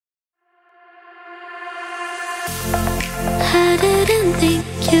I didn't think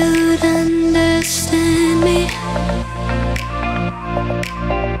you'd understand me.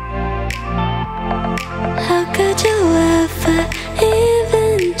 How could you ever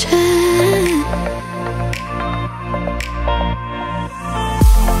even try?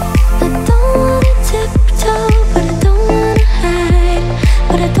 I don't wanna tiptoe, but I don't wanna hide.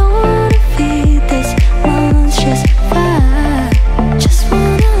 But I don't wanna feed this monstrous fire. Just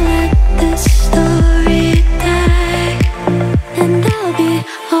wanna let this story die, and I'll be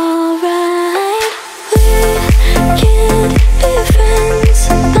alright. We can't be friends,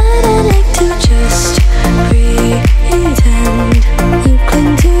 but I like to just pretend. You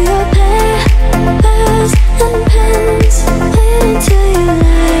cling to your papers and pens, wait until you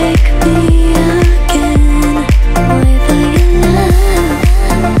like me again. Wait for your love,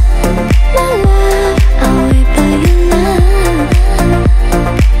 my love. I'll wait for your love.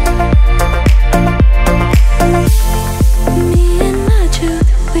 Me and my truth,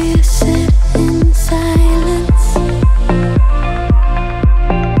 we sit in silence.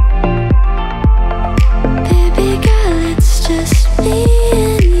 Baby girl, it's just me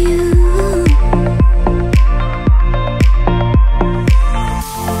and you.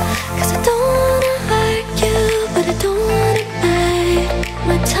 'Cause I don't wanna argue, but I don't wanna bite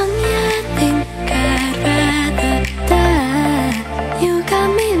my tongue. Yeah, I think I'd rather die. You got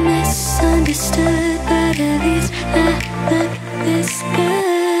me misunderstood, but at least I look this good.